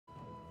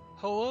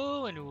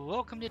Hello and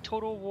welcome to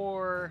Total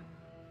War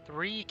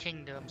 3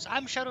 Kingdoms.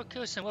 I'm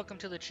Shadowcoast and welcome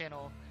to the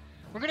channel.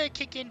 We're going to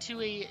kick into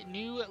a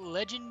new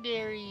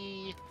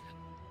legendary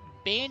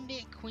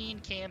Bandit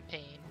Queen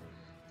campaign.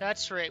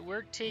 That's right,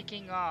 we're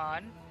taking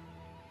on,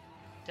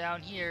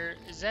 down here,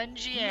 Zheng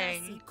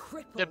Jiang,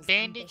 the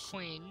Bandit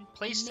Queen,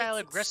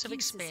 playstyle aggressive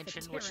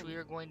expansion, which we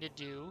are going to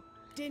do.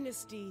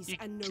 You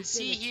can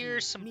see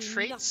here some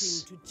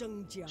traits.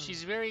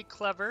 She's very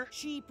clever.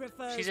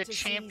 She's a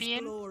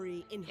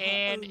champion,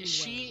 and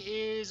she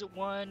is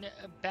one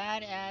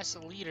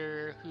badass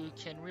leader who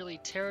can really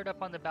tear it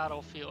up on the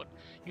battlefield.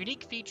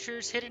 Unique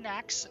features, hidden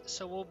axe,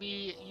 so we'll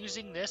be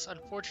using this.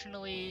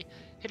 Unfortunately,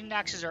 hidden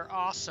axes are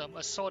awesome.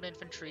 Assault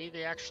infantry,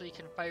 they actually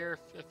can fire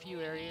a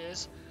few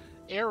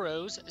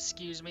arrows,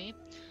 excuse me.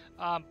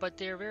 But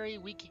they're very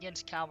weak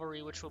against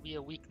cavalry, which will be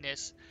a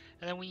weakness.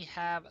 And then we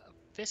have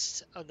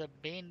Fists of the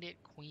Bandit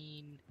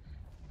Queen,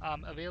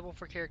 available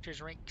for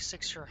characters rank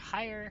 6 or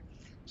higher.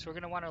 So we're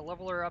going to want to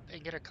level her up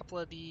and get a couple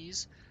of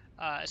these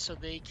so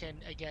they can,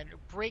 again,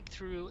 break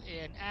through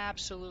and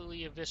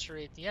absolutely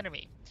eviscerate the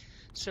enemy.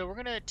 So we're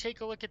going to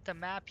take a look at the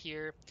map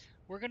here.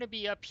 We're going to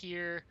be up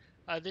here.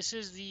 This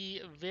is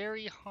the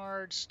very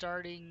hard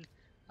starting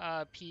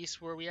piece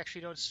where we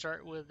actually don't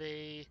start with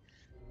a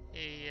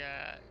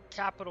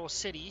capital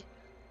city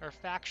or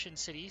faction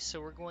city,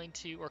 so we're going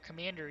to, or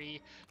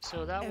commandery,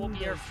 so that will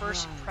be our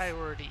first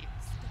priority.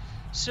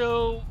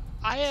 So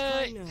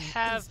I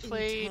have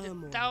played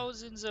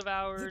thousands of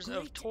hours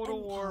of Total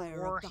War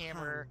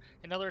Warhammer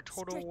and other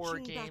Total War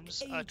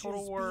games.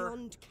 Total War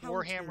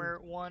Warhammer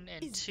 1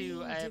 and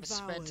 2 I have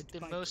spent the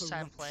most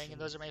time playing,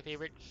 and those are my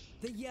favorite.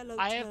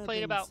 I have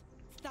played about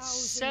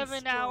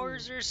 7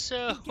 hours or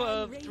so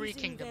of 3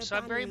 Kingdoms, so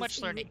I'm very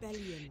much learning.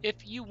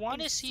 If you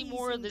want to see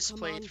more of this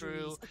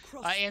playthrough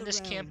and this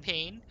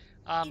campaign,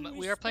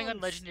 we are playing on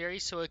Legendary,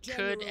 so it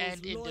could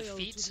end in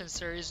defeat since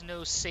there is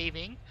no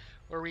saving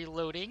or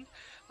reloading.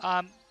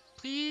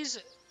 Please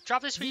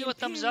drop this video a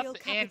thumbs up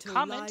and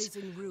comment,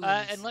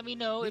 and let me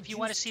know if you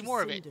want to see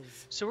more of it.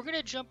 So we're going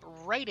to jump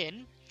right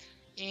in,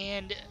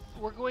 and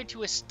we're going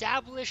to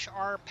establish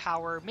our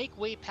power, make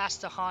way past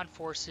the Han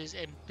forces,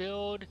 and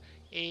build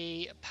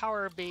a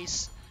power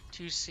base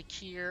to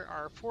secure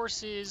our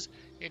forces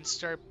and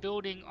start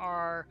building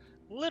our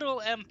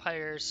little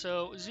empire.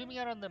 So zooming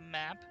out on the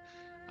map,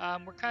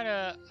 we're kind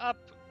of up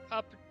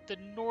the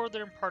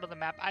northern part of the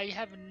map. I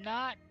have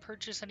not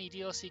purchased any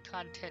DLC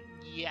content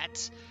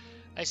yet.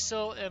 I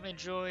still am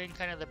enjoying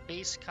kind of the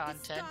base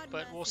content,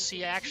 but we'll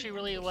see. I actually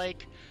really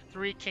like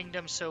 3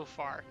 Kingdoms so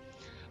far.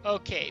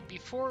 Okay,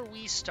 before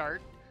we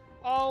start,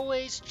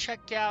 always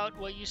check out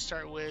what you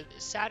start with.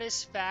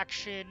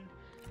 Satisfaction.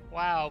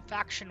 Wow,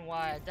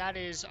 faction-wide, that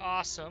is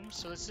awesome.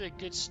 So this is a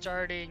good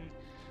starting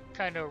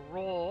kind of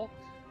roll.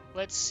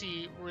 Let's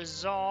see,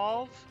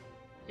 resolve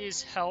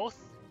is health.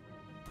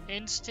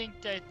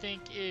 Instinct, I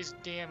think, is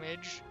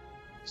damage.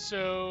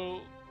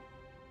 So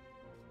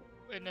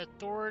an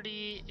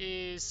authority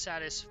is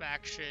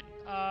satisfaction.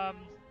 We're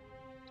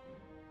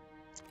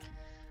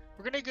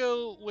gonna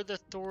go with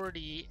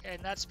authority,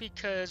 and that's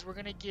because we're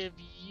gonna give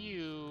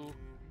you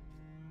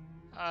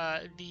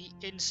the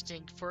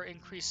instinct for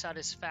increased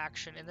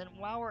satisfaction. And then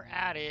while we're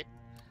at it,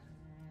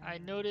 I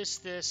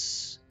noticed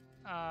this.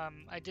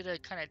 I did a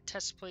kind of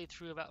test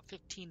playthrough about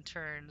 15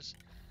 turns.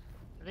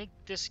 I think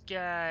this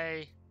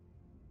guy,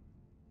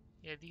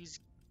 yeah,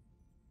 these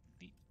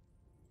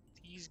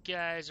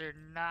guys are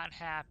not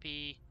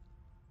happy.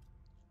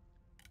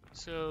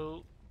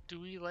 So do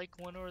we like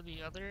one or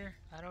the other?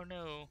 I don't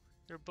know.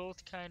 They're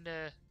both kind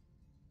of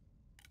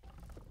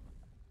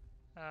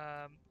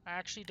I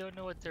actually don't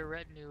know what their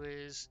retinue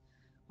is.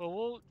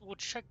 Well, we'll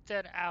check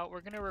that out.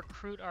 We're gonna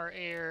recruit our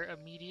heir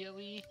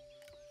immediately.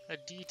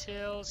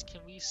 Details,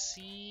 can we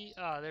see?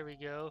 Oh, there we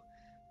go.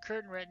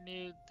 Curtain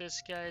retinue.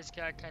 This guy's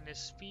got kind of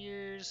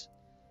spears.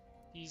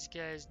 These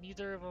guys,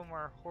 neither of them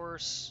are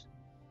horse.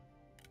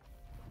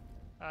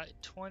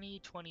 20,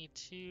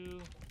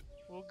 22.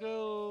 We'll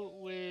go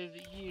with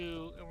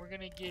you, and we're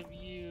gonna give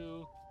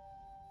you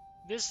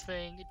this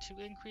thing to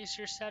increase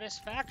your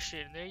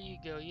satisfaction. There you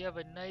go. You have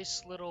a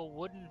nice little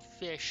wooden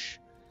fish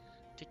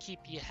to keep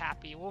you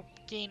happy. We'll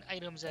gain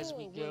items as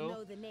we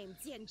go.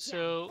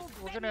 So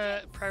we're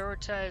gonna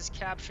prioritize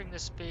capturing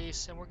this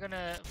base, and we're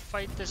gonna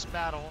fight this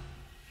battle.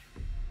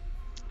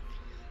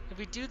 If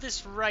we do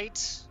this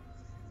right,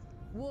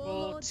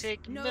 we'll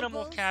take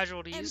minimal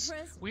casualties.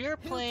 We are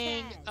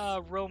playing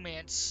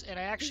romance, and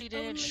I actually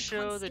didn't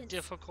show the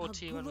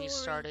difficulty when we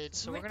started,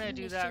 so we're gonna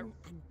do that.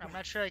 I'm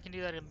not sure I can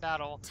do that in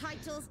battle,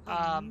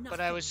 but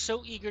I was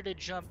so eager to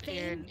jump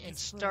in and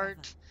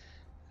start.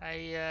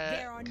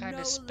 I kind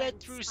of sped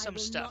through some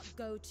stuff.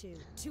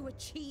 To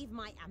achieve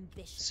my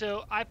ambition.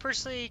 So I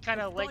personally kind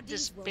of like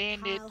this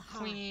Bandit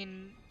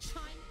Queen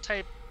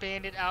type,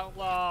 Bandit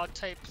Outlaw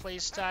type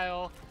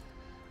playstyle.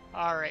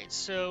 Alright,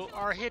 so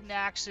our hidden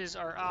axes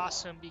are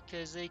awesome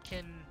because they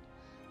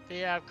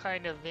have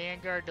kind of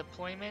vanguard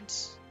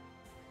deployments.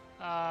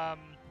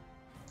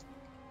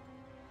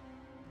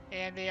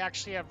 And they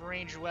actually have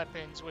ranged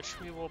weapons, which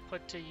we will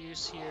put to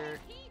use here.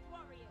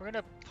 We're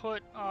gonna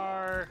put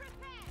our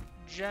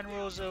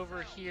generals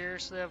over here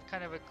so they have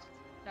kind of a...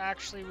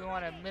 Actually, we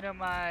want to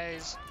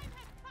minimize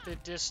the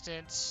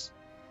distance.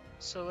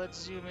 So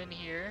let's zoom in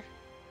here.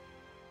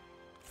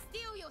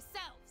 Steel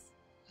yourselves.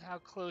 How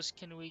close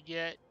can we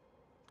get?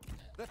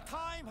 The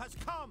time has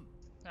come.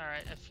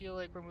 Alright, I feel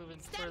like we're moving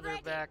further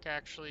back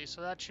actually,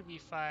 so that should be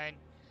fine.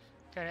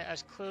 Kind of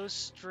as close,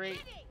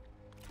 straight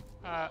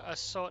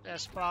assault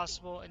as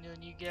possible, and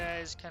then you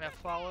guys kind of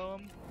follow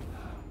them.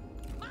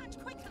 March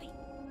quickly.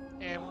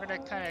 And we're gonna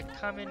kind of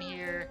come in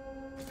here,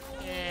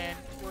 and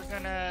we're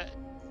gonna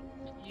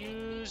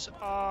use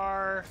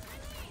our...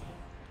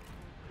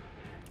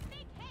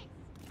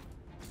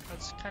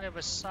 Let's kind of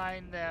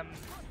assign them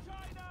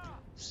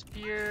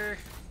spear,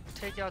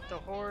 take out the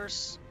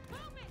horse,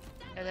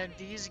 and then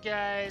these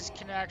guys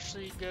can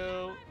actually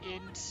go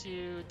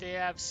into... They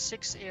have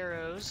 6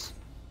 arrows.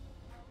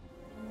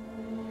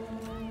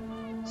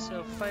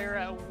 So fire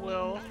at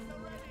will.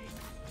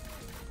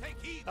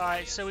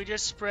 Alright, so we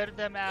just spread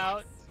them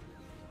out.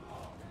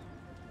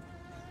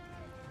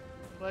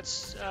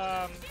 Let's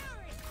alright,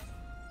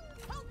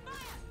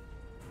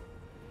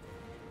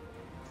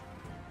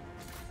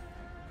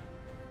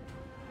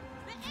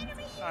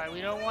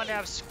 we don't want to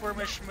have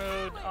skirmish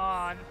mode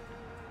on.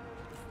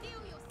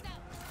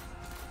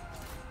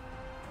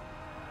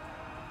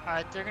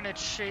 Alright, they're gonna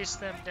chase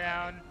them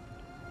down.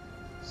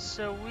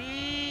 So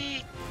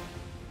we...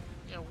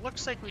 It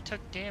looks like we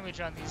took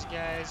damage on these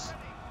guys.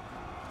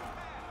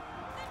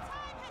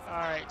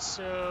 Alright,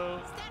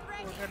 so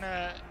we're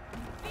gonna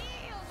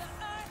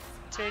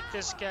take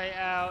this guy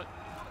out.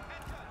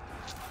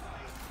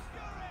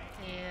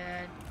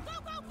 And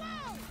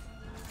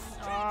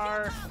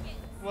our...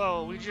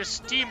 Whoa, we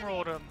just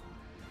steamrolled him.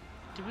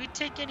 Did we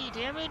take any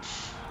damage?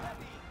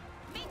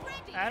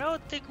 I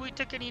don't think we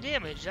took any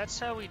damage. That's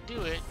how we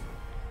do it.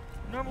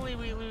 Normally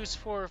we lose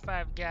 4 or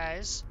 5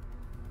 guys.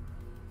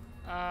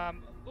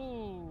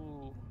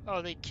 Ooh.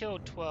 Oh, they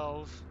killed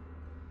 12.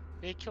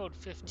 They killed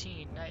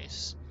 15.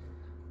 Nice.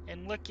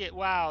 And look at,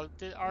 wow,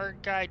 our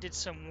guy did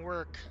some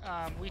work.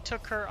 We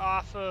took her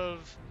off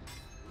of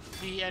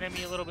the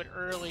enemy a little bit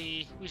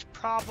early. We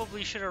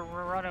probably should have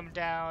run him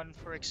down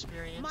for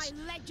experience. My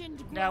legend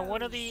grows. Now,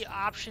 one of the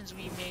options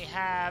we may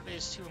have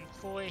is to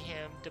employ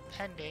him,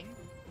 depending.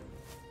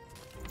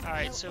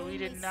 Alright, so we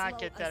did not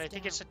get that. I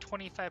think it's a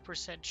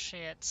 25%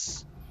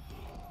 chance.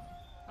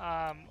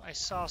 I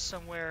saw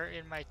somewhere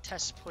in my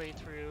test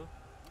playthrough.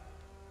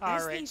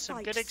 Alright,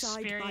 some good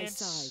experience. Side by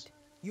side,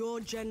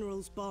 your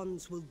general's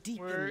bonds will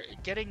deepen. We're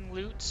getting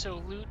loot,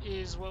 so loot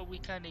is what we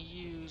kind of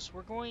use.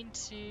 We're going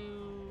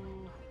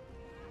to...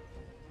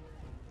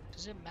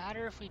 Does it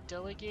matter if we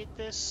delegate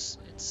this?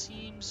 It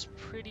seems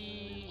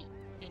pretty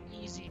an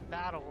easy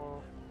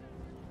battle.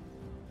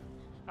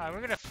 Alright,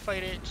 we're gonna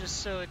fight it just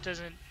so it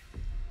doesn't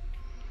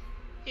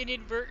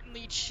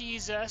inadvertently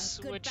cheese us,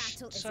 which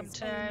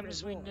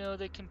sometimes we know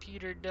the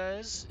computer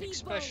does,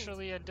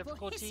 especially on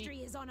difficulty. History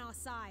is on our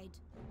side.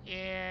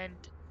 And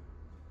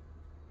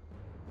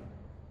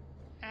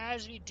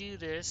as we do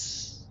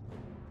this,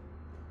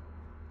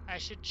 I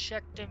should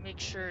check to make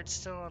sure it's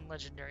still on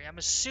legendary. I'm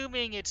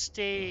assuming it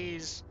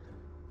stays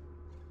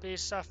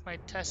based off my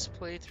test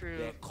playthrough.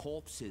 Their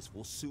corpses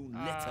will soon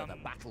litter the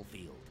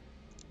battlefield.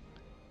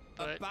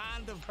 But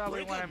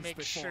probably want to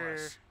make sure.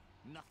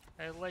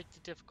 I like the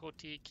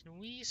difficulty. Can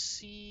we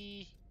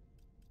see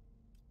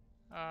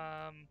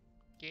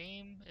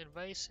game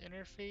advice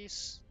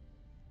interface?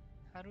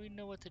 How do we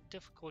know what the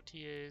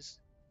difficulty is?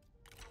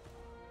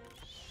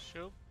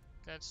 Show.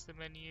 That's the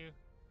menu.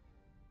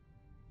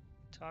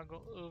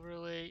 Toggle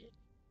overlay.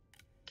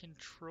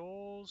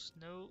 Controls.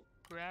 No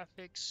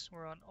graphics.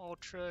 We're on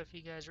ultra if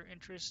you guys are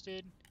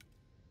interested.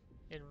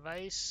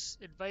 Advice.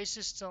 Advice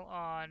is still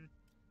on.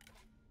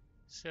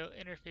 So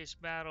interface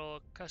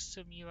battle,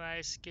 custom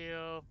UI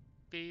scale,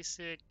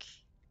 basic.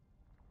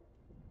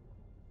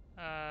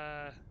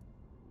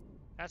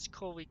 That's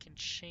cool. We can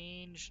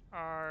change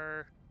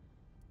our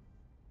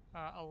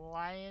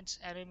alliance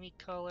enemy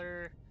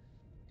color.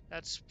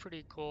 That's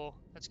pretty cool.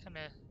 That's kind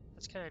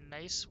of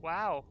nice.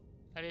 Wow,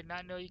 I did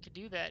not know you could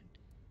do that.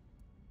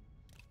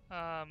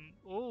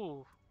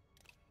 Ooh,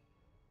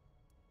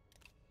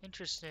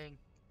 interesting.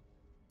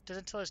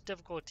 Doesn't tell us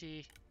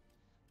difficulty.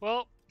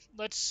 Well,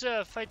 let's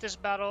fight this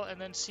battle and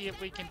then see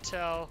if we can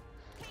tell.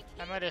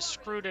 I might have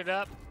screwed it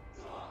up.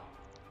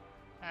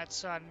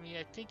 That's on me.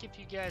 I think if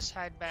you guys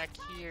hide back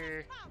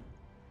here,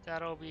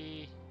 that'll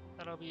be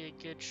a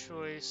good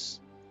choice.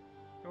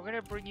 We're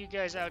gonna bring you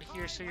guys out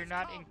here so you're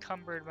not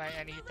encumbered by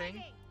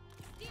anything.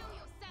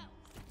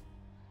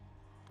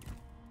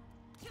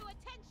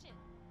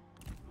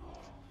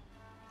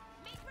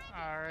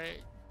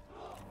 Alright.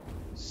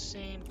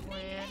 Same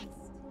plan.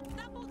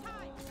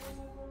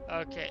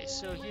 Okay,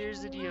 so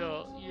here's the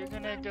deal. You're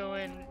gonna go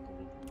in.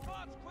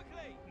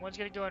 One's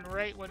gonna go in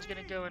right, one's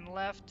gonna go in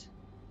left.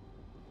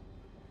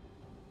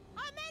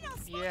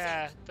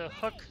 Yeah, the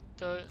hook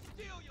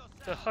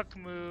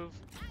move.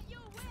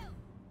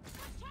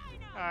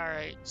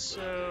 Alright,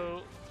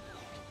 so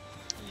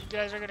you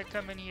guys are gonna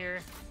come in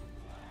here.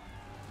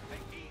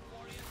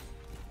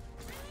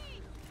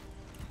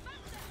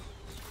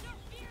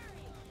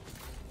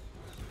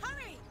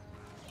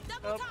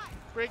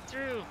 break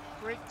through,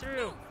 break through.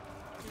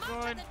 You're March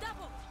going at the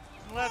double.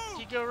 left,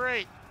 you go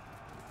right.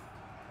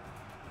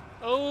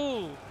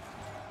 Oh!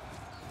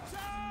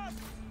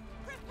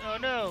 Oh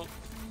no!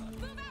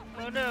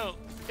 Oh no!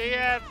 They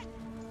have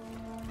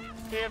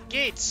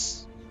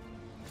gates.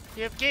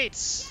 They have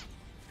gates.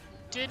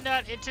 Did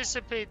not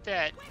anticipate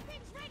that.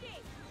 Weapons ready.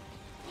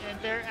 And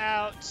they're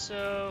out,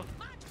 so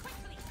March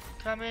quickly.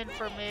 come in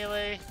for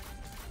melee.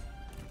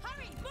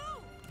 Hurry,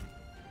 move.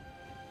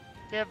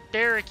 They have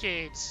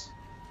barricades.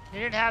 They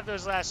didn't have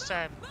those last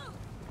time. Move.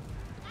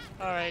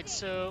 Alright,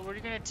 so we're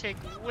gonna take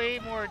way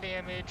more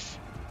damage.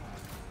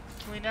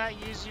 Can we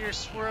not use your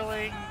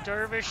swirling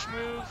dervish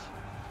move?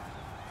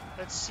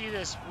 Let's see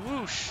this.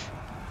 Whoosh!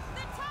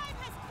 The time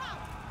has come.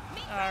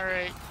 Meet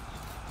Alright,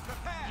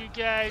 you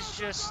guys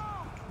just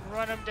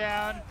run them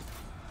down.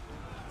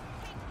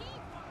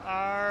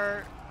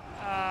 Our,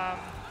 can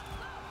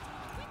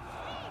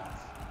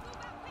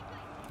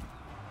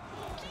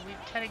we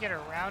kind of get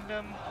around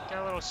them? Got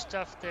a little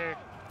stuff there.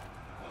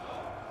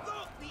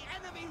 Look, the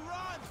enemy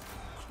runs!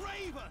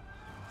 Craven!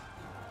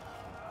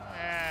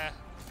 Ah.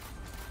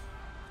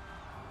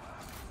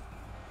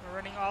 We're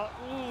running all.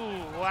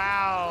 Ooh,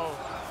 wow.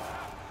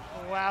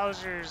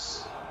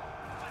 Wowzers.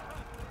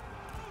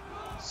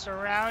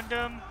 Surround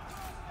them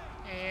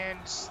and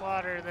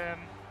slaughter them.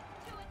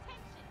 to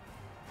attention.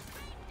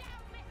 Rain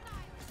down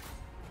missiles.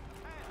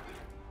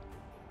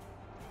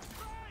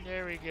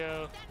 There we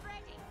go. Stand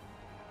ready.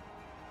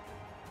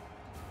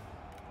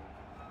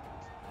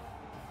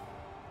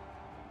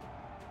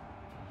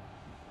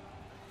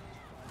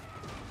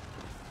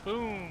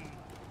 Boom.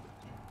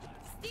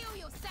 Steel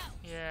yourself.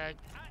 Yeah, At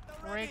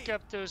the rank ready.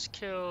 up those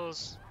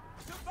kills.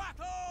 To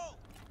battle!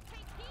 Take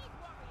heed,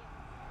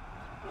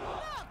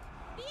 warriors. Look,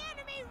 the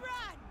enemy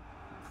run.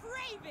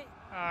 Craven.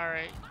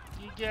 Alright,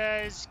 you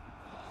guys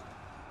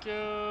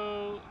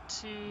go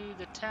to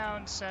the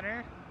town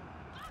center.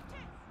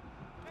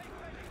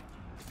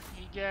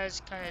 You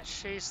guys kind of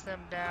chase them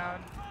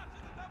down.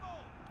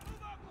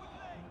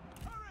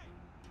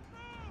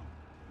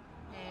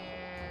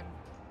 And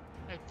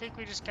I think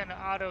we just kind of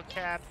auto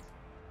cap.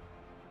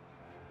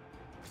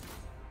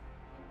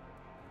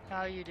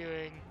 How you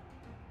doing?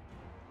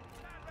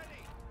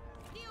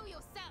 Heal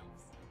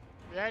yourselves.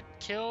 That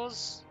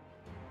kills.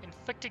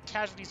 Inflicted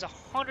casualties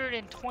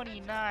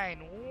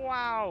 129.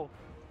 Wow.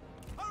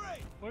 Hurry!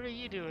 What are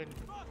you doing?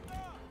 Faster!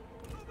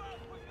 Move out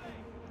quickly!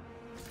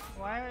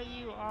 Why are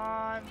you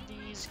on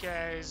these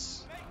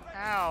guys?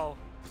 Ow.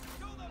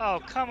 Oh,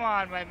 come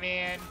on, my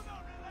man.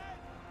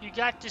 You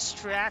got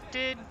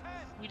distracted?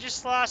 We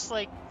just lost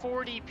like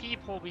 40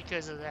 people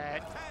because of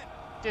that.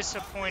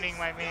 Disappointing,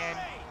 my man.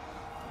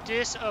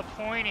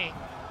 Disappointing.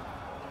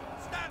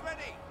 Stand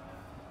ready!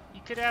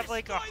 You could have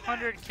like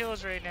 100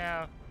 kills right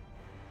now.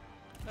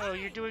 Oh,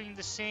 you're doing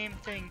the same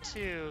thing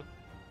too.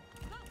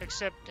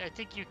 Except I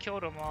think you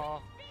killed them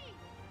all.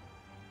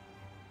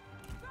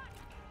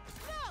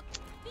 Look,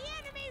 the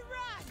enemy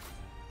run.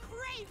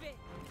 Craven.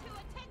 To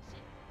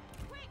attention.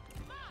 Quick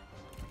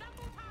march.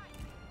 Double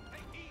time.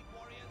 Take heed,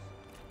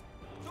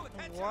 warriors! To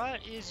attention!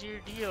 What is your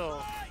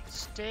deal?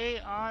 Stay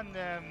on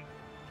them.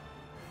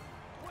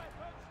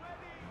 Weapons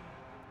ready!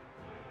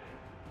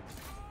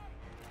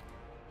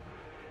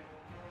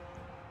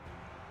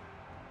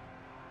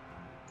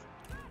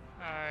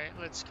 Alright,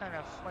 let's kind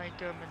of flank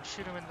them and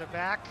shoot them in the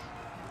back.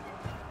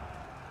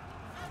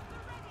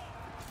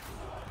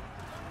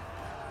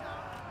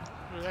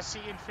 Ooh, that's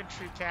the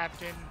infantry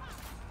captain.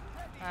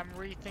 I'm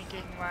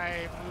rethinking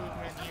my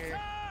movement here.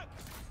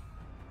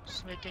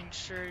 Just making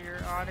sure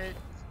you're on it.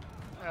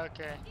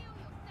 Okay.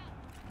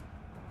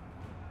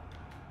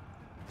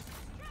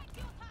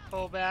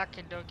 Pull back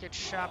and don't get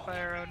shot by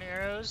our own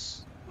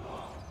arrows.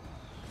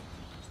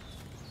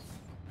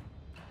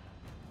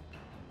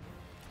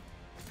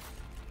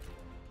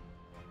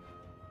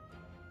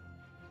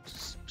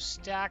 Just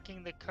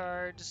stacking the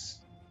cards.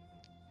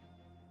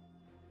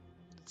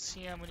 Let's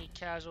see how many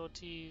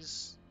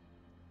casualties.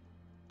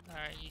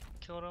 Alright, you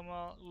killed them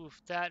all.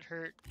 Oof, that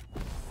hurt.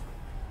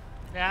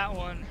 That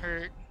one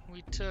hurt.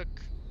 We took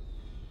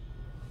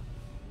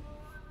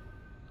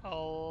a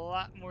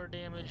lot more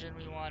damage than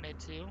we wanted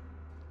to.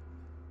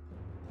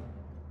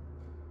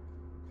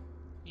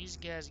 These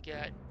guys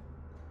got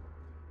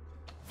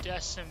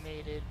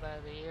decimated by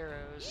the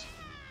arrows.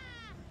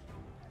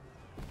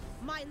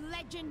 My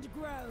legend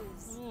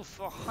grows. Oof,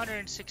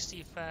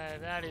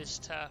 165. That is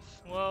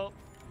tough. Well,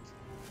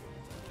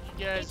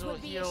 you guys It will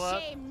would be heal a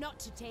up. shame not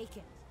to take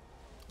it.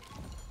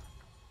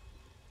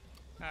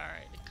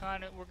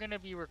 Alright, we're gonna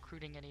be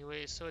recruiting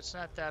anyway, so it's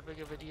not that big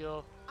of a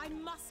deal. I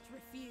must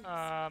refuse.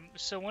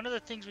 So one of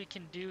the things we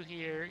can do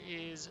here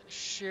is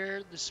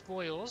share the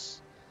spoils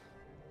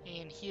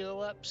and heal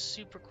up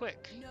super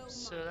quick. No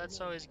So more that's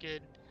war. always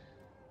good.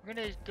 We're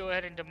gonna go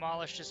ahead and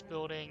demolish this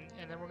building,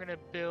 and then we're gonna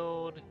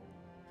build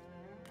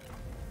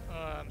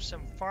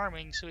some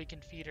farming so we can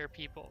feed our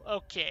people.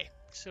 Okay,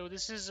 so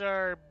this is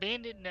our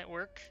bandit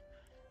network,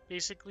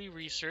 basically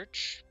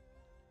research,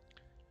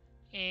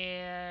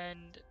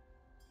 and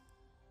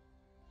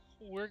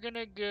we're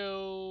gonna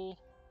go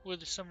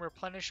with some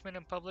replenishment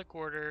and public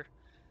order.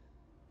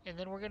 And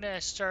then we're going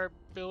to start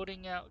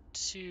building out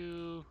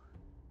to...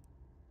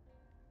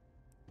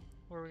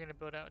 Where are we going to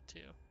build out to?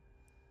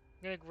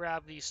 I'm going to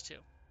grab these two.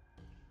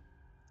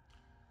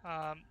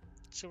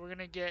 So we're going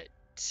to get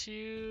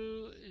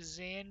 2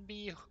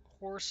 Zanbi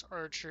horse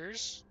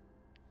archers.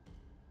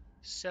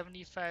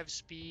 75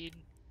 speed.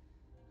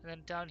 And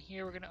then down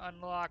here we're going to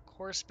unlock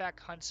horseback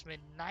huntsman,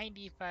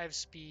 95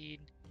 speed.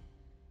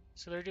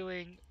 So they're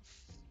doing...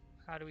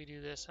 How do we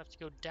do this? I have to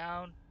go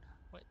down.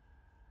 What?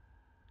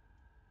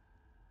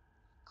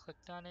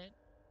 Clicked on it.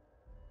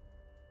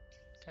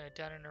 Kind of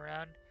down and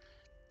around.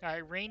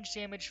 Alright, range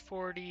damage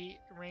 40,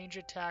 range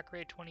attack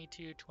rate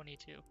 22,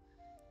 22.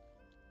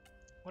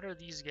 What are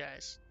these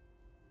guys?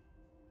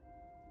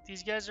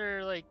 These guys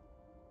are like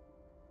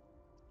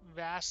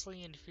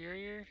vastly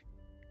inferior.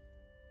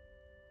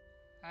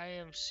 I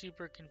am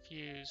super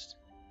confused.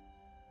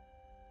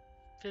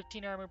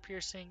 15 armor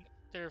piercing,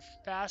 their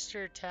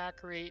faster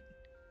attack rate,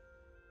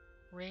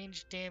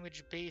 range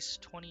damage base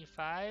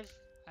 25.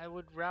 I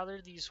would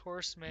rather these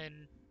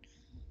horsemen...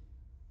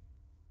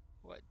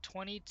 What,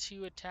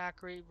 22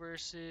 attack rate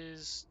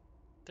versus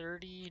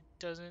 30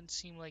 doesn't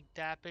seem like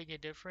that big a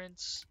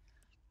difference.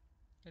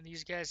 And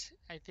these guys,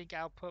 I think,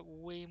 output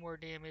way more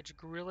damage.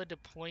 Guerrilla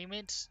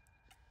deployment.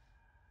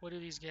 What do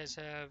these guys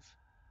have?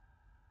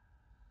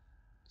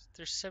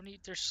 They're 70.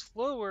 They're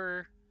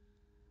slower,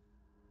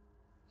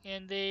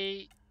 and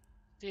they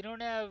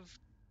don't have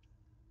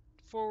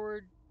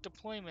forward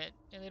deployment,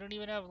 and they don't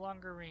even have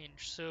longer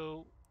range.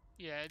 So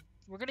yeah,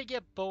 we're gonna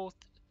get both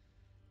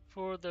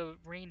for the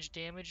range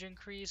damage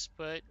increase,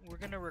 but we're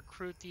gonna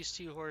recruit these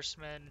 2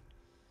 horsemen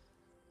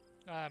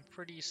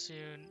pretty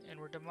soon, and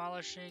we're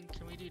demolishing.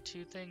 Can we do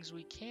 2 things?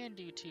 We can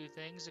do 2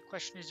 things. The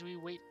question is, do we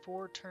wait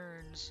 4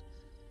 turns?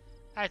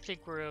 I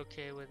think we're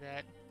okay with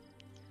that.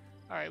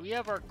 Alright, we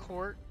have our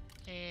court,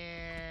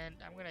 and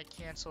I'm gonna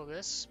cancel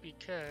this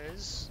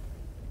because...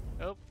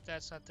 Oh,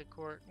 that's not the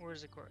court.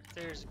 Where's the court?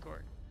 There's the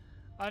court.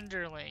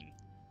 Underling.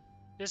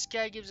 This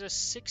guy gives us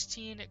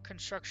 16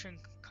 construction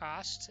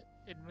cost,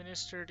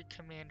 administered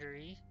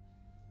commandery.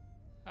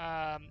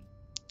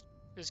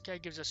 This guy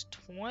gives us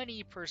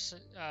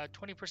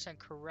 20%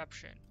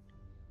 corruption.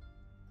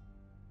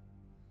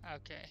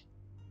 Okay.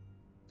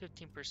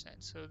 15%.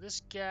 So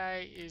this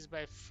guy is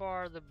by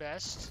far the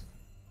best.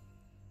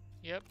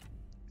 Yep.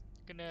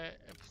 Gonna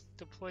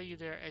deploy you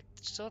there. I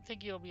still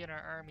think you'll be in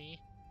our army.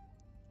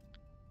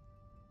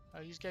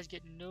 These guys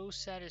get no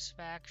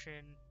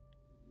satisfaction,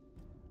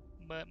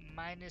 but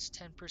minus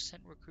 10%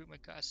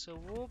 recruitment cost. So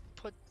we'll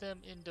put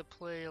them into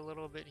play a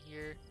little bit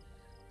here.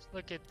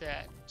 Look at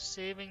that.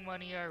 Saving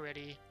money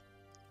already.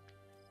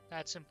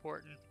 That's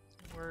important.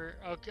 We're...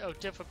 Okay, oh,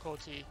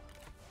 difficulty.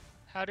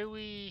 How do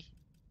we...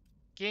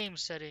 Game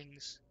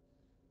settings.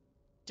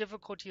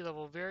 Difficulty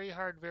level. Very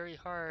hard, very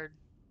hard.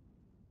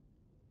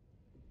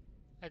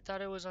 I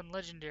thought it was on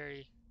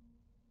legendary.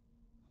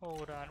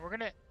 Hold on. We're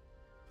gonna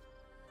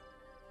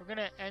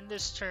end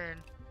this turn.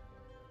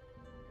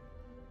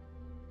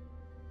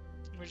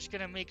 We're just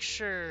gonna make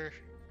sure...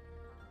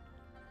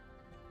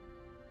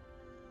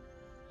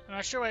 I'm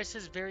not sure why it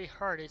says very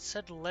hard. It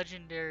said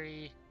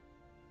legendary.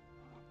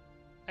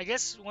 I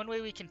guess one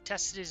way we can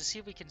test it is to see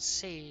if we can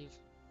save.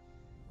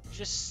 It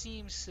just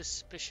seems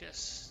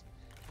suspicious.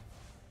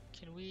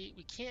 Can we...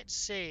 We can't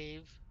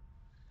save.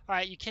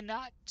 Alright, you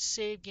cannot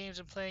save games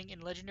when playing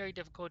in legendary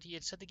difficulty.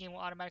 Instead, the game will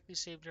automatically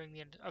save during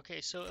the end.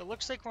 Okay, so it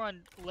looks like we're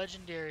on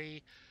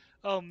legendary.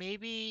 Oh,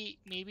 maybe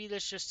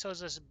this just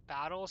tells us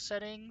battle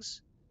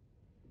settings.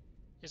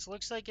 It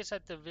looks like it's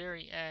at the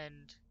very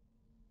end.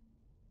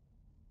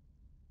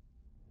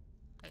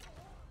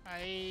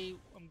 I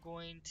am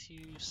going to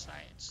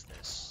science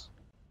this.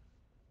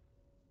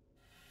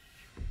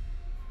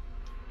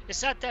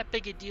 It's not that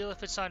big a deal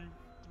if it's on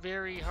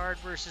very hard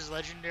versus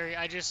legendary.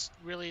 I just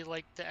really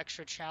like the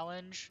extra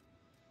challenge.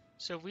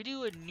 So if we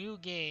do a new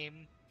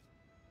game,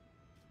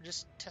 I'm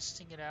just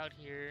testing it out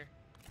here.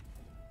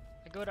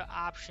 I go to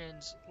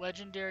options,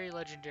 legendary,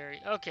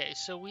 legendary. Okay,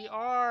 so we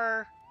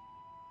are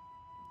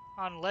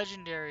on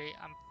legendary,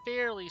 I'm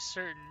fairly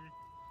certain.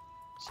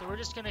 So we're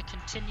just going to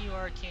continue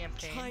our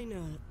campaign.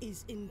 China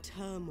is in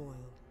turmoil.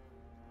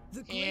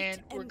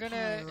 And we're going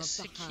to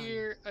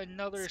secure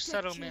another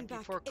settlement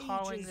before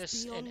calling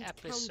this an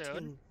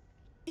episode.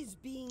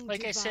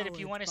 Like I said, if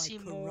you want to see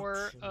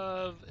more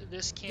of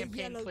this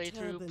campaign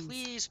playthrough,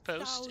 please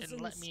post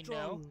and let me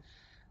know.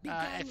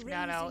 If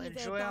not, I'll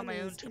enjoy on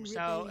my own terms.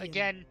 Now,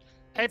 again,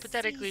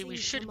 hypothetically, we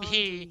should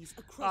be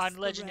on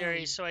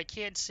legendary, so I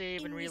can't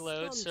save and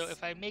reload. So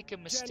if I make a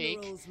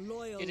mistake,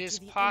 it is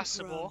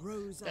possible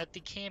that the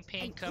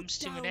campaign comes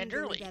to an end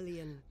early.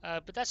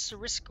 But that's the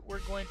risk we're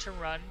going to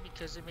run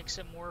because it makes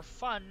it more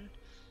fun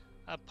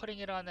putting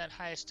it on that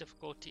highest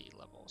difficulty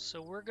level.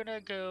 So we're going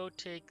to go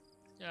take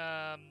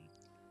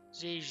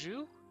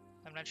Zhejiu.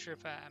 I'm not sure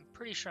if I'm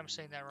pretty sure I'm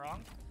saying that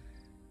wrong.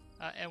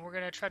 And we're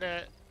going to try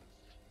to...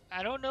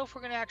 I don't know if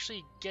we're going to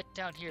actually get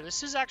down here.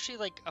 This is actually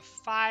like a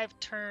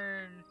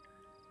 5-turn,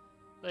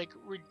 like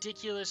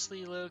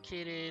ridiculously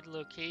located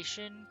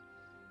location.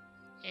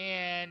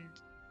 and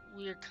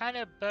we're kind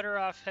of better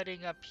off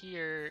heading up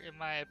here, in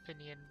my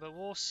opinion, but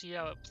we'll see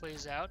how it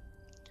plays out.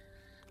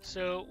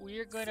 So we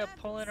are going to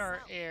pull in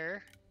our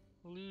heir,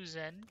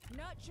 Luzen,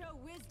 Nurture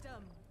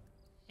wisdom.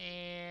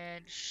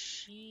 and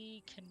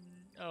she can...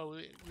 Oh,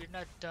 we're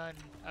not done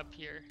up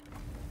here.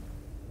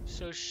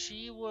 So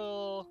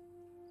she'll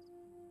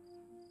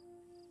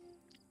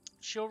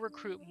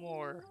recruit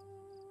more.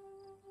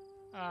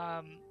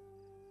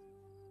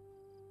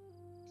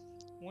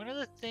 One of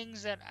the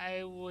things that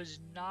I was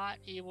not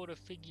able to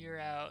figure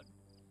out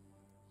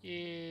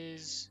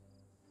is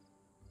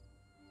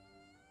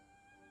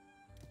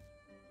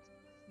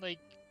like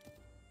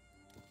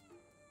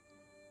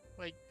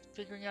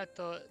figuring out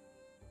the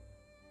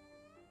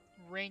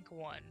rank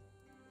 1.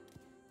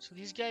 So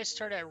these guys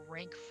start at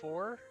rank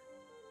 4.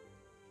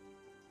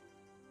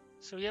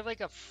 So we have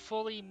like a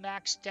fully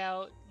maxed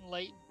out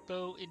light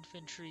bow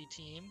infantry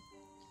team.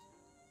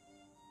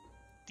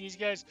 These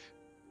guys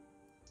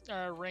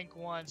are rank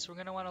 1, so we're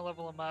going to want to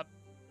level them up.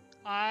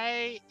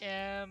 I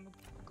am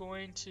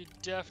going to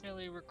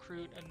definitely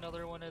recruit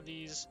another one of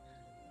these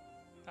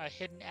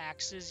hidden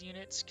axes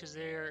units because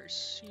they're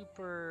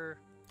super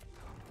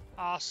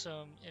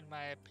awesome in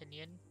my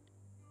opinion.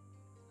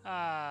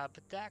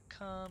 But that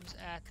comes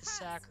at the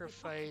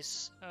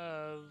sacrifice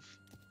of...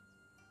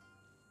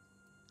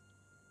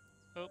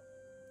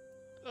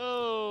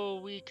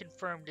 Oh, we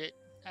confirmed it.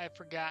 I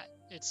forgot.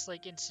 It's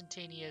like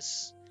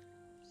instantaneous.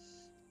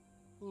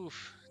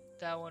 Oof,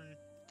 that one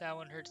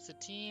hurts the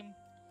team.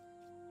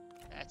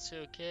 That's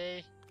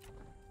okay.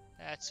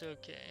 That's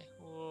okay.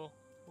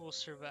 We'll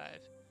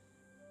survive.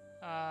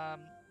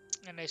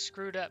 And I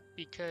screwed up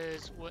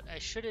because what I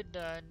should have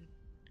done...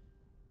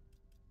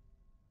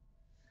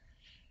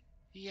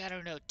 Yeah, I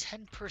don't know,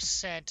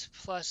 10%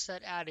 plus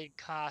that added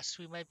cost.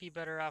 We might be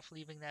better off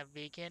leaving that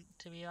vacant,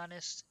 to be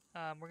honest.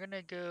 We're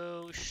gonna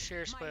go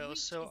share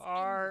spoils. So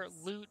our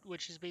loot,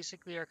 which is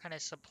basically our kind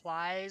of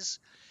supplies,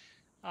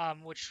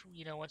 which,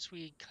 you know, once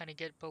we kind of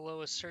get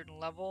below a certain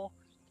level,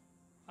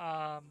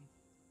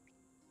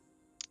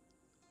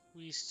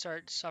 we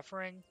start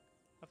suffering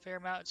a fair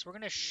amount. So we're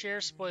gonna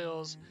share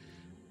spoils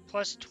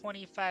plus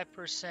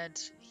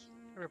 25%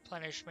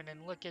 replenishment,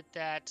 and look at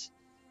that.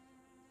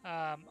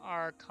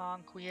 Our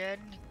Conquien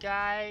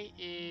guy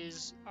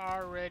is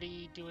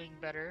already doing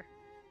better.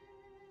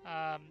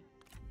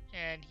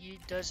 And he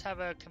does have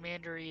a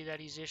commandery that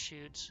he's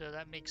issued, so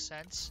that makes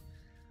sense.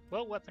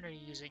 What weapon are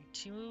you using?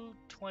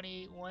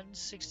 220,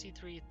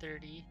 163,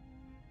 30.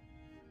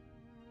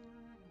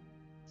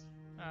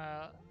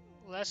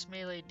 Less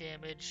melee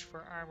damage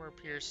for armor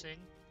piercing.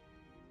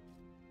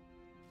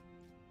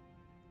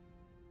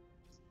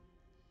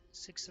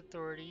 6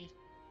 authority.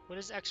 What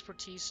does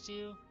expertise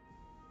do?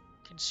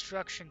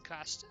 Construction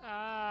cost.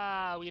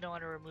 We don't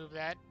want to remove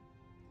that.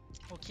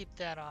 We'll keep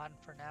that on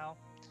for now.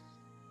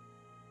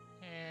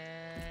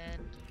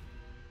 And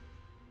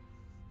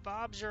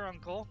Bob's your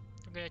uncle.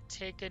 We're gonna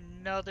take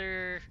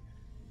another...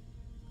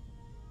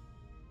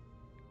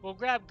 We'll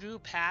grab Goo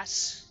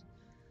Pass.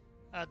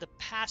 The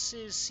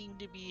passes seem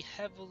to be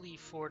heavily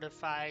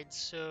fortified,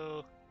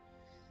 so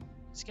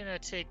it's gonna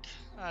take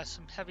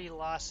some heavy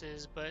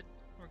losses, but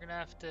we're gonna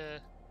have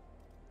to...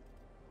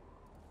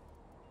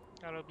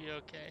 That'll be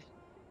okay.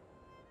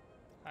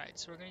 Alright,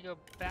 so we're gonna go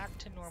back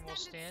to normal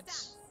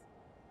stance.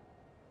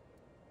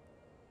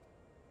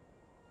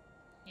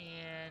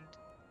 And...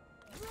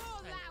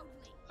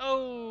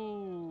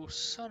 Oh,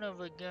 son of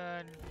a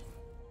gun.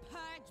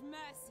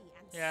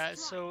 Yeah,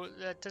 so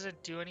that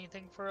doesn't do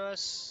anything for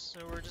us,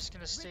 so we're just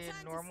gonna stay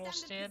in normal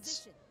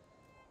stance.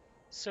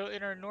 So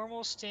in our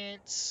normal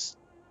stance,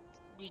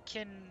 we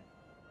can,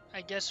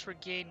 I guess,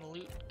 regain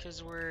loot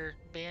because we're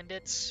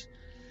bandits.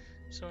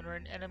 So when we're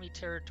in enemy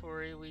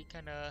territory, we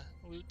kind of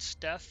loot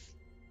stuff.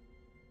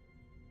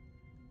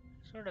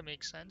 Sort of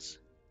makes sense.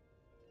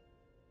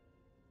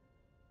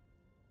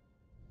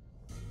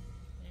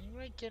 And we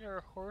might get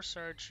our horse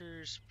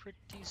archers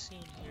pretty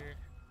soon here.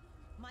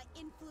 My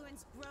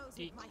influence grows.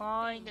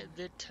 Declawing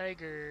the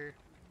tiger.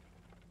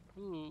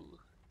 Ooh.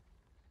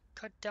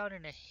 Cut down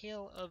in a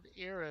hail of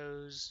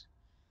arrows.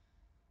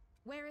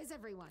 Where is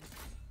everyone?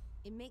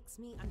 It makes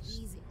me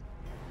uneasy.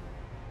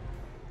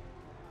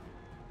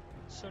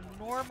 So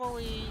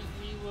normally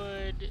we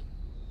would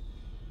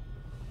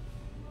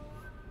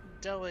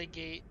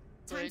delegate.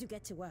 Time to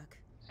get to work.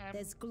 I'm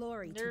There's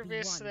glory to be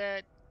nervous won.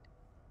 that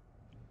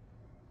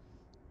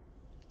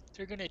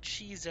they're gonna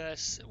cheese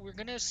us. We're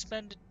gonna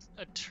spend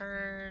a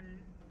turn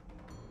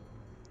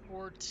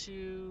or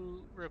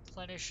two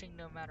replenishing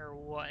no matter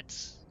what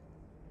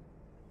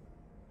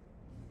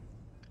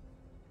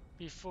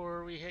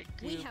before we hit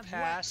Goo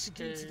Pass,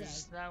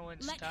 because that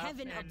one's Let tough.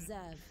 heaven And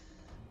observe.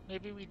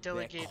 maybe we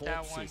delegate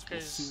that one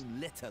because...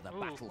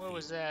 Ooh, what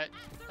was that?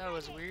 That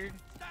was weird.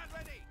 Stand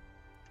ready!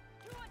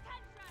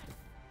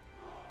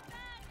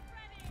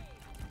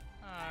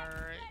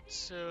 Alright,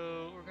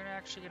 so we're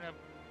actually gonna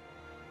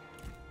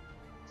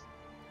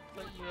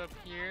put you up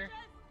here.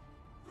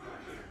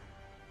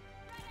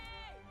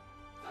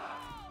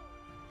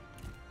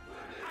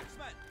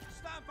 Axemen,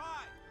 stand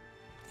by!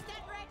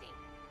 Stand ready.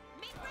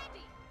 Make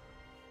ready.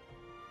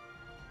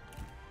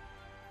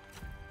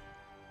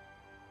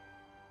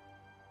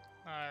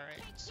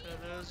 Alright, so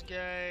those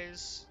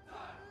guys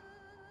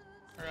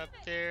are up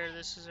there.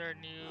 This is our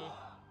new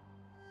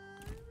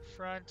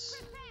front.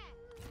 Prepare.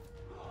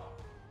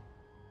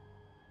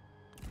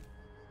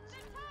 The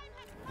time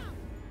has come.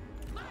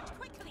 March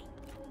quickly.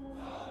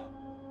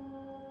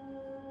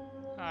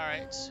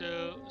 Alright,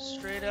 so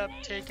straight up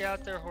take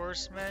out their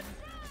horsemen.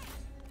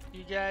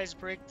 You guys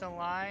break the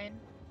line.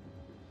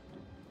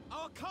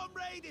 Our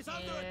comrade is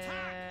under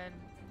attack.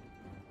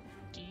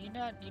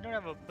 And you don't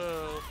have a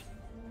bow,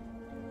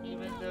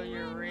 even though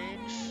you're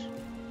ranged.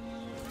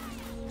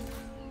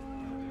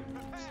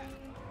 Prepare.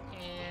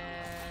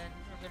 And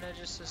we're gonna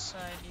just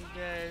assign you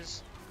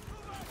guys.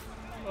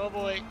 Oh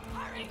boy,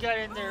 you got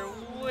in there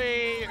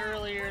way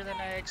earlier than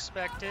I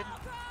expected.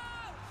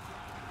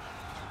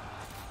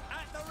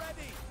 At the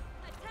ready.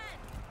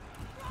 Attend.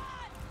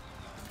 Run.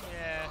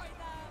 Yeah.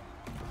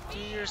 Do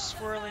your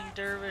swirling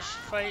dervish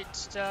fight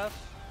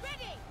stuff.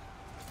 Ready.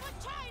 For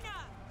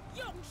China.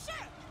 Young Shi.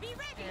 Be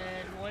ready.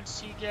 And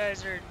once you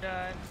guys are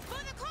done,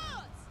 For the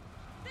cause.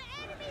 The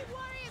enemy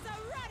warriors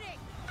are running.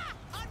 Ha!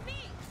 On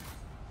me.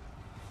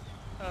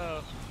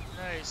 oh,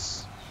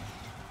 nice.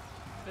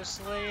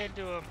 Just lay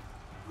into them.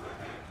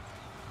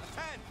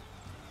 Attend.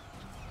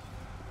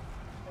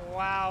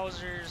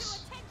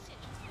 Wowzers. Attention.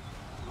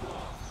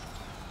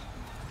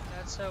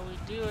 That's how we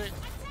do it.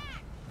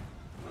 Attack.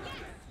 Yes.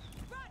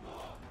 Run.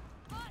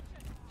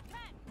 Archers.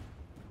 Men.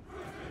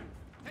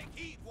 Take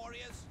heed,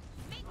 warriors.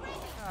 Make ready.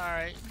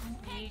 Alright,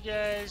 you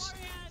guys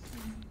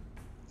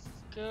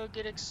go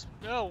get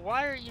oh,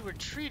 why are you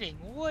retreating?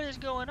 What is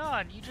going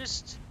on? You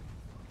just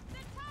The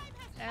time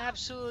has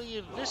absolutely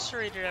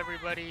eviscerated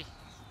everybody.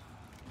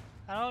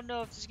 I don't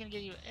know if this is going to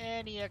get you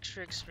any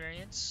extra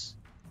experience,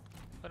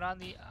 but on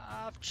the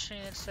off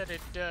chance that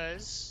it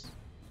does,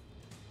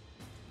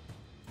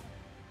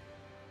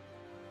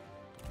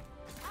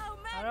 Oh,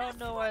 man, I don't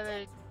know why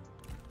they...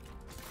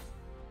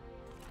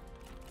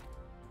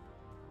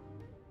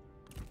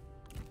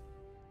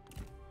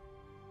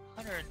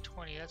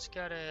 $120, that's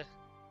gotta...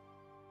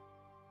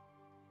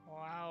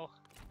 Wow.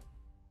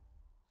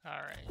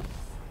 Alright.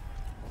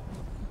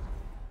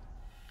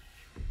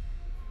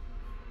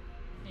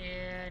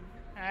 And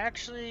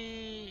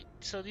actually,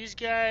 so these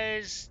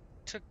guys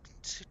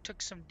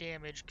took some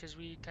damage because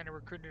we kind of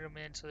recruited them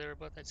in, so they were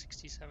both at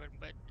 67,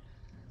 but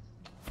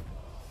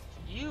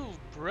you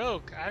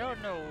broke. I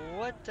don't know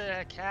what the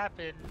heck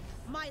happened.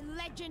 My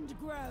legend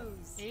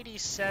grows.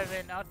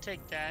 87, I'll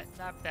take that.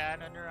 Not bad.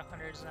 Under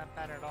 100 is not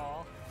bad at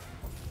all.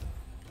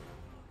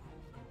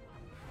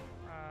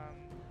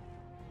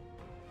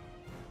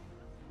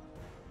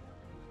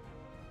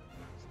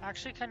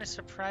 Actually kind of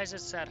surprised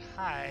it's that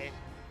high.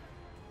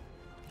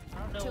 I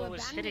don't know what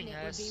was hitting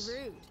us. Would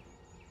be rude.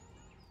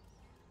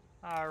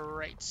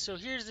 Alright, so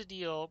here's the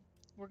deal.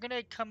 We're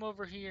gonna come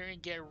over here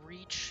and get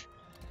reach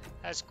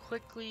as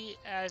quickly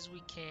as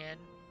we can.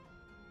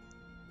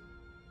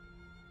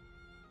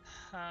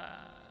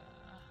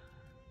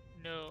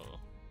 No.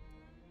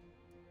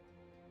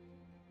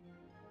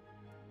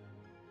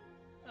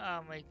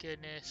 Oh my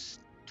goodness.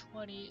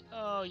 20.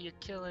 Oh, you're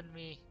killing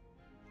me.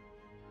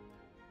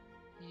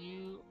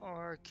 You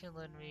are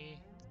killing me.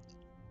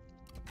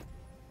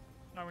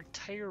 Our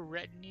entire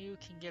retinue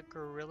can get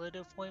guerrilla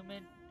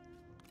deployment.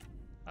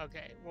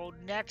 Okay, well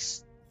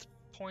next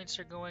points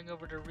are going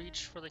over to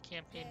reach for the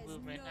campaign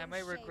movement. I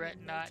might regret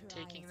not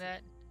taking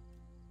that.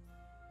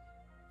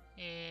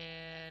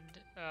 And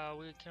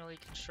we can only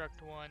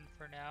construct one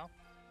for now.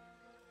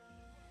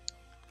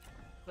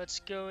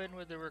 Let's go in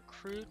with the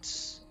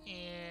recruits,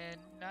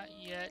 and not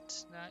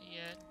yet, not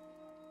yet.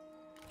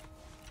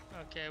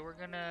 Okay,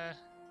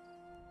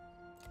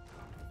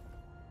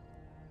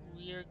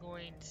 we are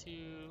going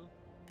to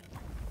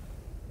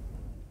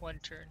one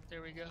turn.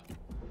 There we go.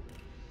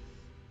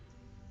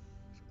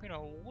 We're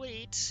gonna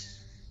wait.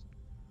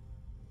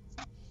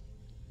 And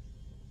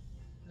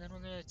then we're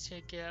gonna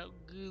take out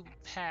Goob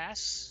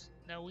Pass.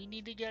 Now we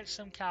need to get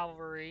some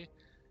cavalry.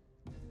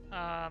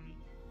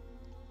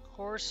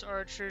 Horse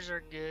archers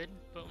are good,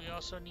 but we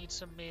also need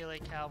some melee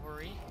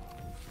cavalry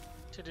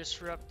to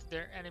disrupt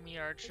their enemy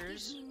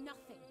archers. It gives me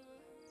nothing.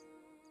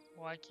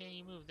 Why can't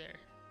you move there?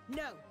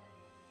 No.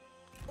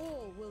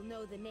 All will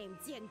know the name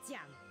Jian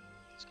Jiang.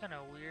 It's kind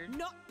of weird.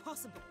 Not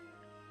possible.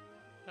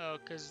 Oh,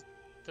 because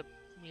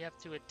we have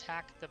to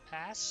attack the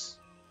pass?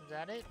 Is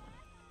that it?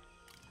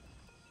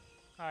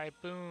 Alright,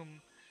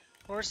 boom.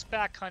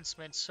 Horseback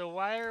huntsmen. So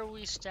why are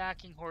we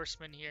stacking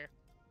horsemen here?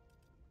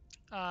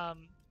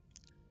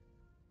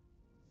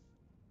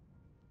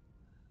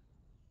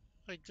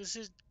 Like, this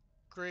is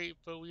great,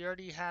 but we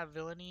already have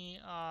villainy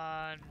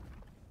on...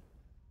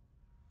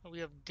 We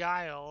have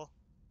guile.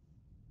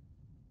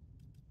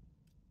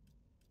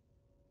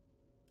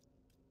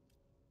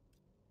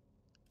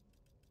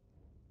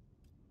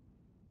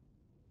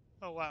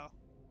 Oh, wow.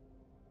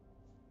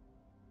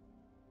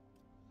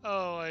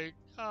 Oh,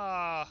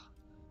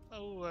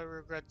 oh, I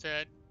regret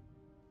that.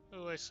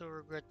 Oh, I so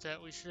regret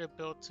that. We should have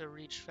built to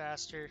reach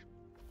faster.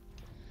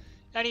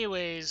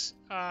 Anyways,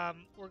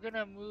 we're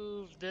gonna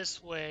move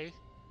this way.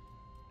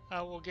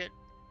 We'll get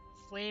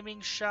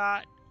flaming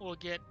shot. We'll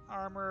get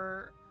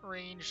armor,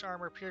 ranged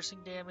armor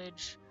piercing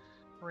damage,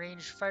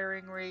 ranged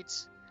firing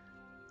rates,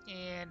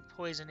 and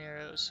poison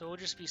arrows. So we'll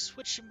just be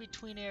switching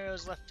between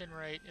arrows left and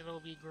right. It'll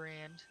be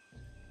grand.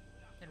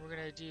 And we're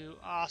gonna do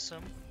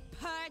awesome.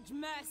 Purge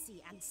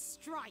mercy and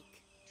strike.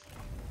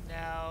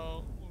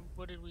 Now,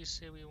 what did we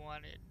say we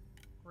wanted?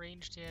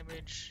 Range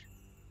damage.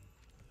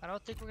 I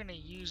don't think we're gonna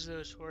use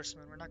those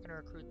horsemen. We're not gonna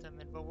recruit them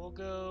in, but we'll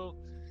go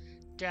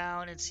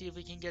down and see if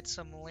we can get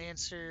some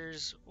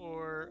lancers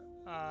or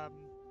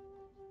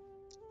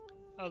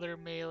other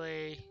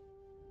melee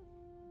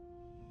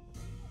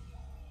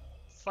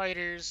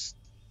fighters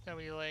that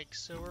we like.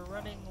 So we're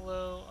running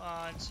low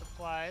on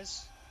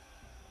supplies,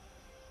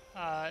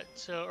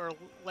 or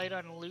light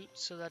on loot,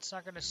 so that's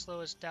not going to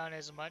slow us down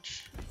as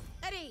much.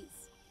 At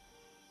ease.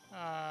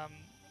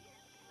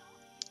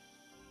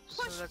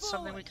 So that's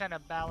something we kind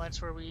of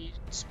balance, where we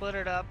split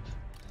it up.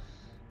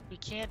 We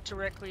can't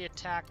directly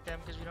attack them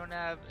because we don't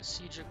have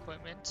siege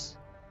equipment.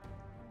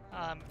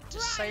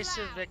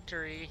 Decisive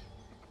victory.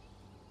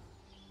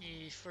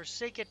 For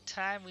sake of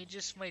time, we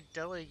just might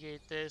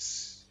delegate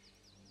this.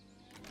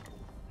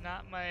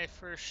 Not my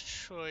first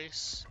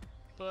choice,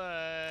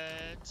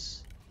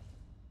 but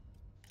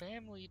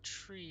family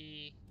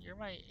tree. You're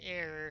my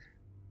heir.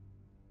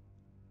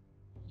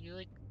 You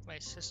like my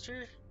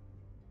sister?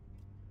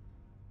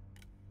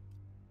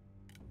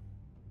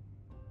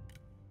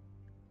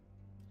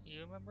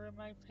 You a member of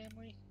my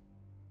family?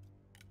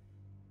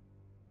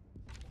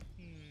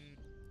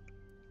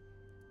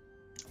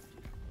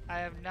 I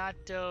have not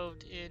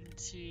delved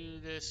into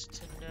this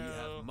to know.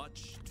 We have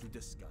much to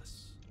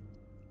discuss.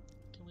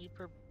 Can we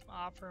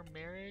offer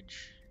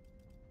marriage?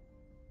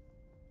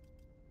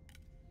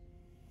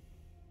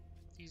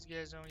 These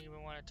guys don't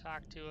even want to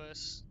talk to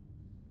us.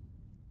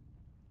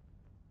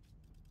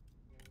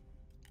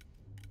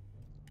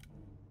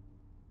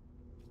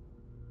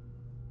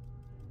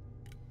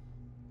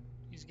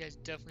 These guys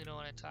definitely don't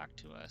want to talk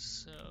to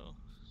us, so...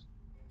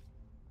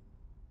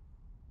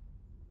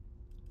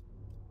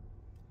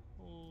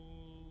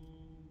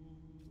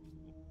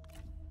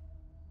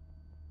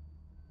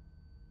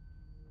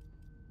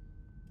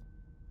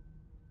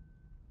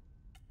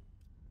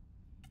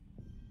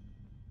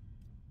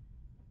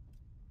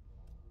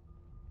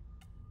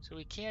 So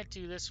we can't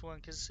do this one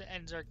because it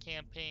ends our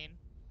campaign.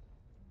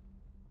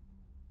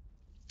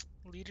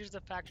 Leaders of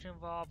the faction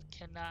involved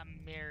cannot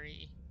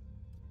marry.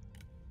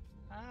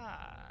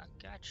 Ah,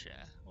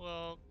 gotcha.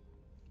 Well,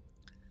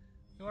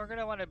 we're going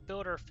to want to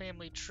build our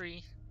family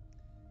tree.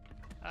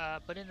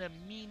 But in the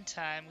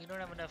meantime, we don't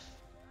have enough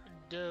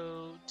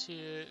dough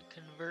to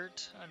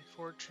convert,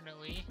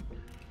 unfortunately.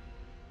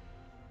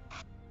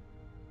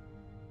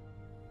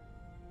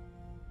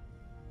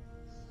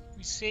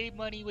 We save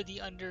money with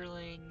the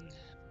underling,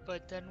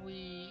 but then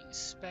we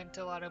spent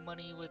a lot of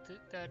money with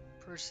that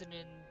person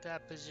in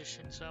that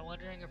position, so I'm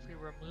wondering if we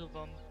remove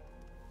them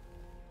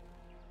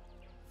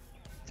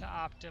to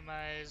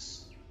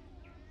optimize.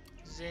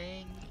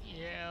 Zhang,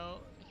 yeah,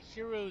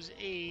 Hero's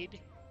Aid.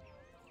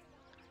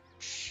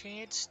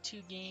 Chance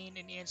to gain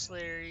an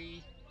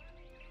ancillary.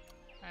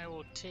 I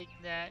will take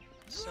that.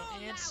 So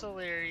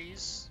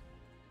ancillaries.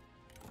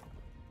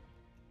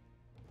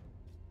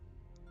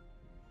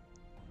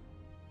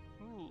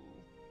 Ooh.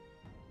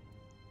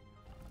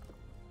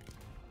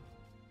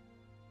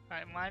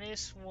 Alright,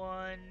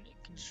 -1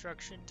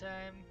 construction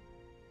time.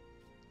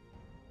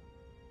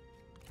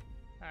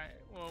 Alright,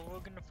 well, we're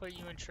gonna put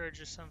you in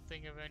charge of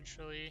something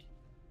eventually.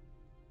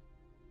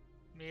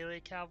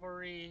 Melee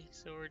cavalry,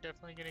 so we're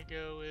definitely gonna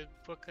go with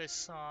Book a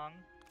Song.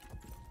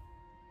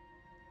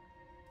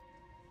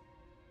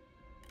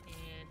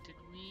 And did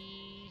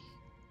we...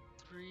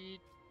 3...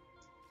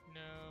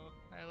 No,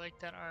 I like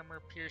that armor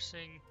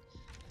piercing.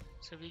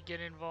 So if you get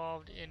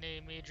involved in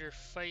a major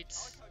fight,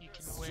 you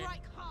can win.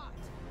 Strike hard.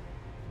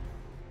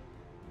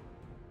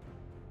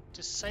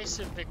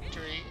 Decisive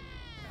victory.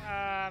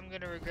 I'm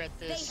gonna regret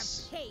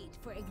this. They have paid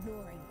for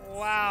ignoring us.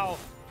 Wow.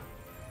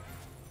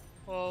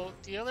 Well,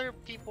 the other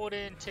people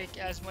didn't take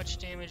as much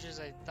damage as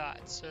I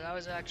thought, so that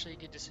was actually a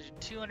good decision.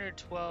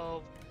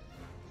 212.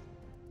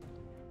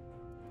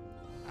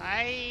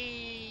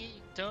 I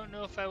don't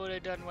know if I would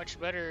have done much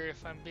better,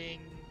 if I'm being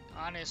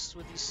honest,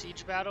 with these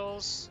siege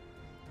battles.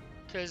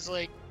 Because,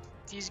 like,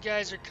 these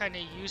guys are kind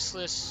of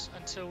useless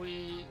until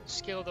we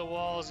scale the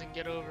walls and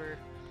get over.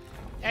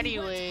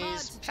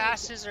 Anyways,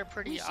 passes are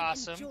pretty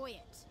awesome.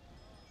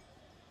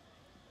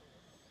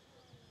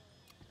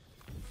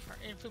 Our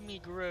infamy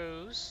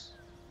grows.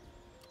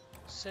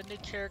 Send a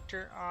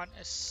character on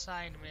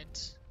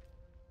assignment.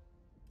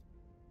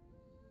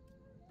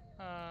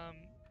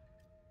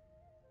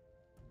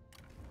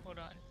 Hold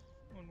on.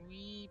 When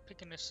we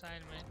pick an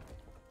assignment,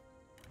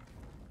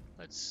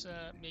 let's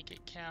make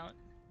it count.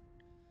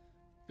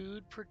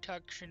 Food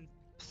production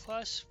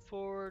plus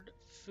forward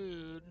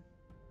food.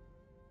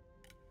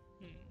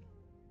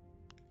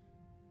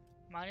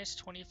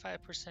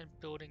 -25%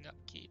 building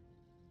upkeep.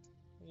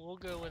 We'll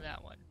go with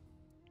that one.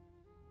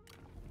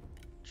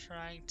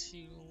 Trying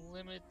to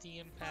limit the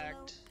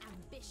impact. Follow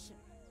ambition.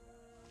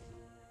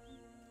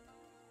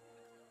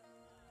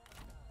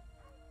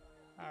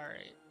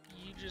 Alright,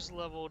 you just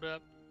leveled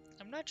up.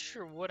 I'm not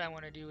sure what I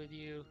want to do with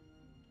you.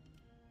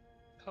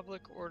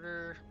 Public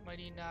order,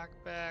 mighty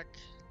knockback.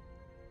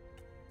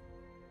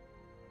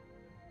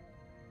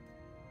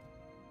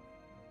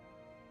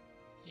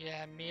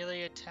 Yeah,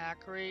 melee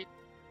attack rate.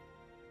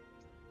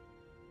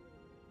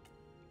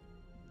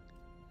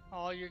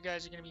 All your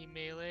guys are going to be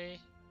melee.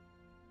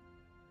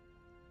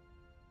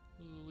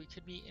 Ooh, we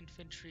could be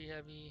infantry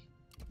heavy.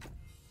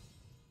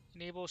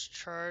 Enables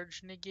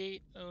charge,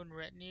 negate, own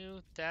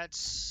retinue. That's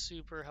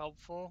super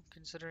helpful,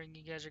 considering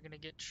you guys are going to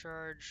get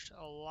charged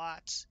a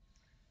lot.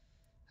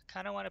 I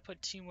kind of want to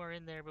put 2 more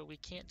in there, but we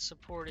can't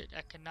support it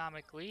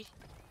economically.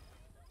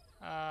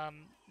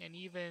 And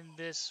even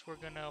this, we're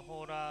going to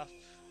hold off.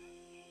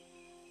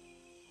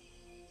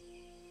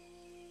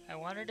 I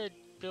wanted to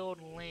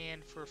build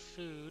land for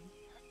food.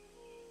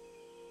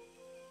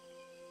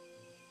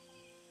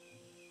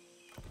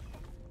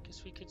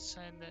 Guess we could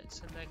send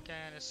that guy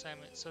on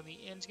assignment. So the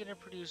inn's gonna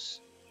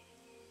produce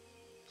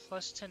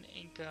plus 10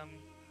 income.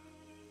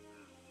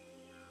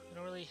 I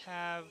don't really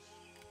have.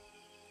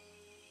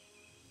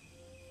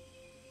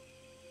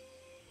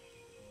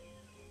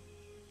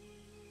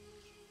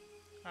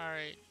 All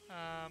right.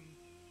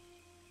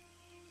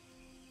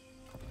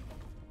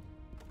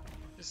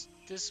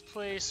 This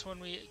place, when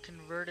we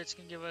convert, it's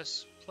gonna give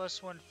us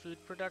plus 1 food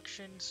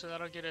production, so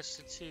that'll get us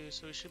to 2.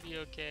 So we should be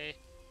okay.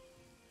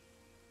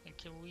 And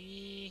can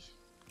we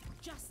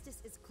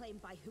Justice is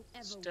claimed by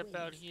whoever step wins.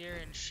 out here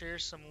and share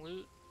some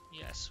loot?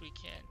 Yes, we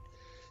can.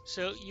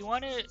 So you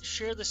want to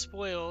share the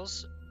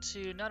spoils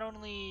to not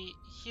only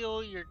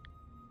heal your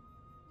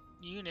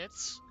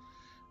units,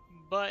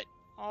 but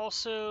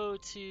also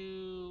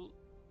to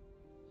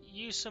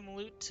use some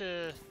loot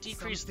to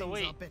decrease the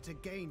weight. Are better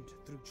gained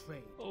through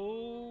trade.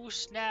 Oh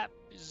snap,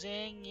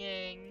 Zheng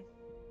Jiang.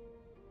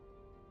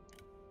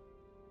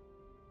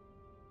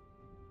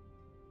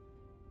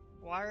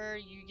 Why are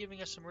you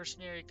giving us a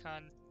mercenary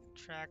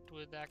contract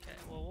with that guy?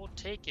 Well, we'll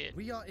take it.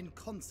 We are in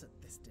concert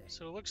this day.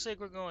 So it looks like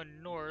we're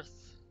going north,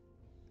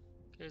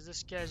 because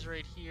this guy's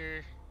right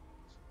here.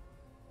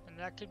 And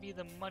that could be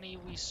the money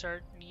we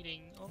start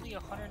needing. Only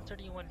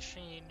 131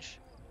 change.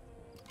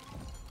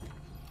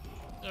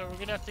 No, we're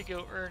gonna have to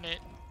go earn it.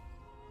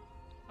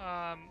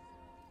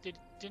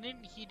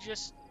 Didn't he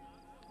just...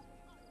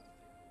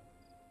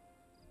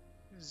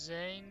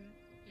 Zheng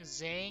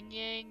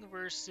Jiang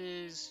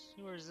versus...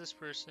 Who is this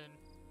person?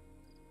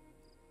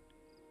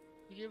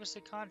 He gave us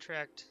the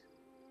contract.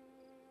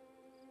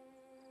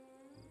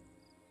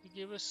 He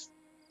gave us...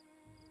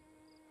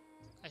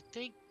 I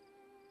think...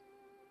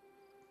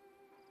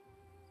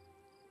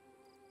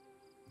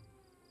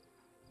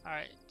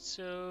 Alright,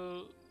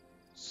 so...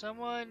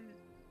 Someone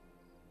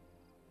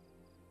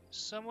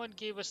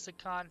gave us the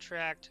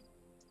contract.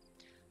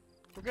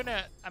 We're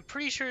gonna... I'm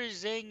pretty sure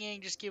Zheng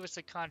Jiang just gave us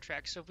the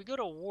contract. So if we go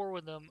to war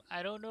with them,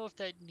 I don't know if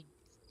that...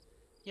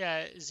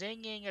 Yeah,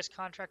 Zheng Jiang has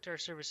contracted our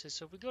services.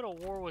 So if we go to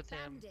war with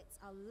him... Bandits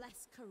are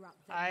less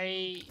corrupt than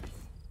I nobles.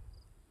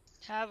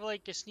 have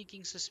like a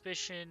sneaking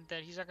suspicion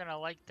that he's not gonna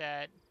like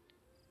that.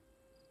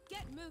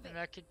 Get moving. And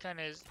that could kind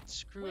of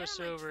screw Where us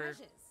are my over.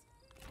 treasures?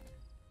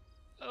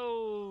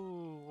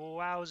 Oh,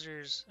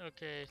 wowzers.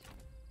 Okay.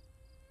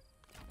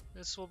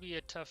 This will be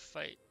a tough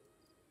fight.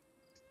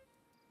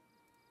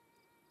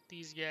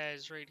 These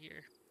guys right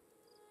here.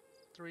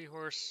 3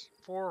 horse,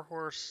 4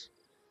 horse,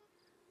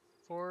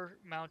 4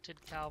 mounted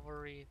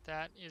cavalry.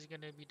 That is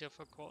going to be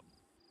difficult.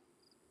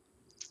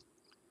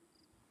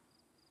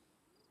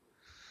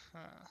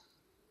 Huh.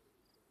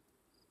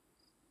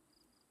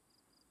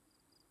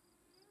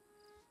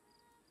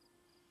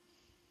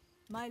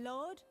 My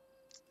lord?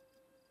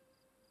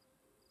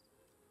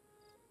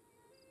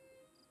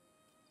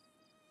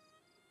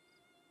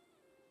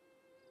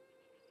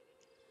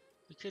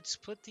 We could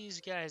split these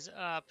guys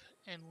up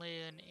and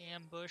lay an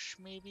ambush,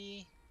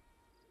 maybe.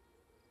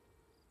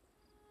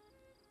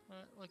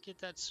 Look at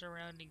that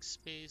surrounding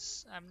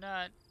space. I'm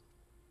not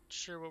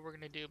sure what we're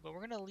going to do, but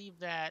we're going to leave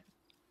that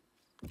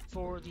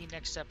for the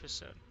next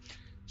episode.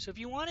 So if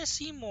you want to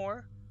see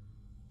more,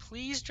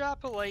 please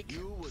drop a like,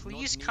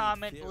 please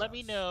comment, let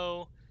me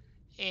know,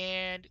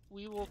 and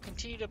we will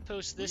continue to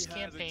post this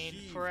campaign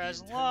for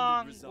as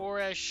long or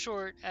as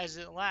short as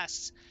it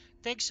lasts.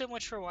 Thanks so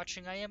much for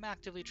watching. I am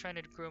actively trying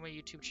to grow my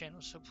YouTube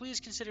channel, so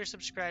please consider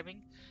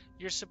subscribing.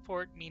 Your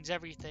support means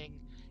everything,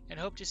 and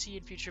hope to see you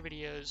in future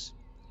videos.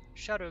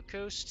 Shadow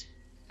Coast,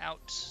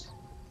 out.